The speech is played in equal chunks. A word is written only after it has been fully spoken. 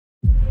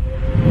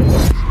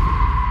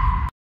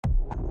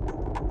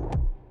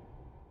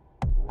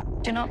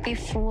Do not be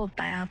fooled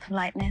by our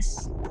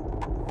politeness.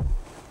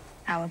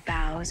 Our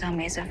bows are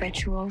made of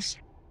rituals.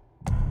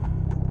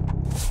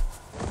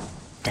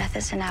 Death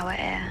is in our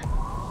air.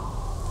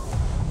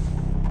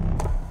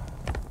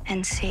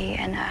 In sea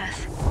and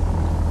earth.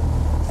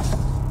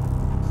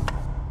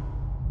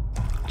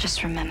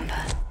 Just remember.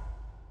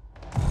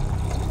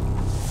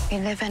 We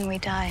live and we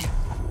die.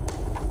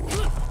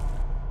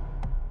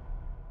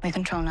 We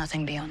control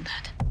nothing beyond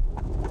that.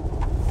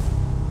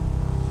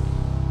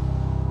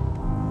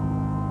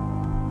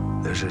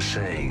 There's a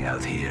saying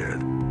out here,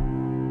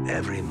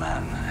 every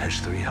man has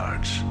three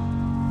hearts.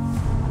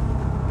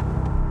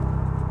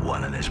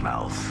 One in his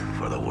mouth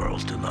for the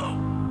world to know.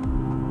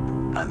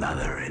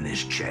 Another in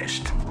his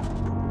chest,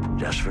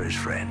 just for his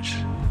friends.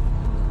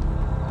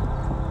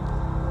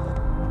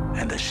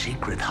 And a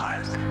secret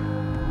heart,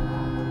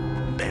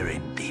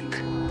 buried deep,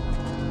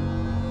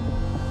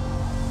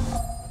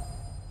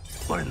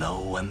 where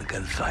no one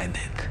can find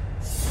it.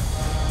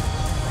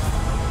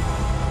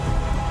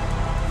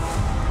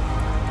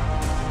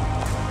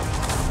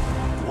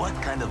 What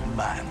kind of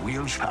man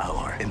wields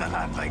power in a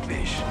land like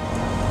this?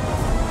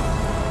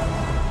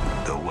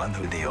 The one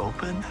with the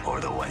open,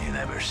 or the one you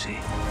never see?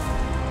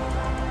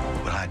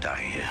 Will I die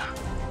here?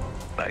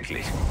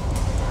 Likely.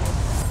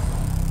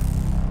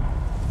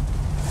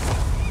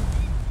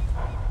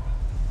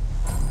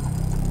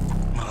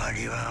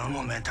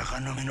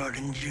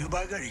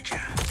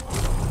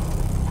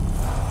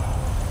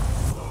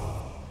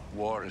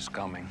 War is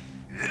coming.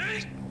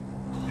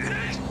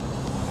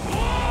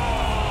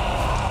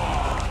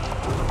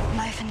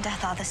 Life and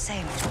death are the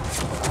same.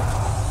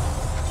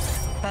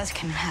 Both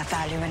can have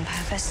value and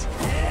purpose.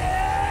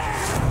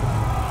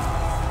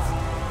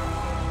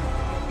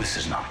 This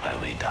is not where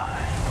we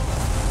die.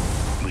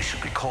 We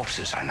should be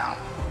corpses, I know.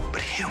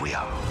 But here we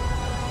are.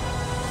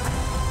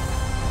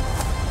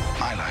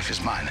 My life is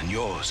mine and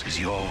yours is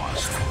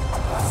yours.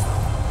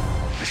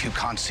 If you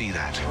can't see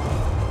that,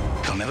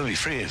 you'll never be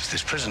free of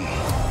this prison.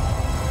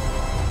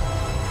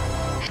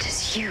 It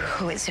is you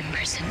who is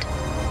imprisoned.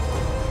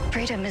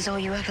 Freedom is all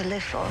you ever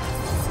live for.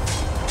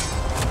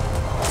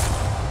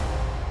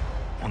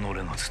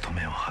 己の務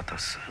めを果た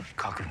す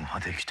覚悟は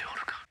できてお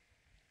るか。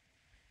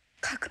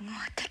覚悟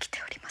はできて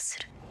おります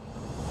る。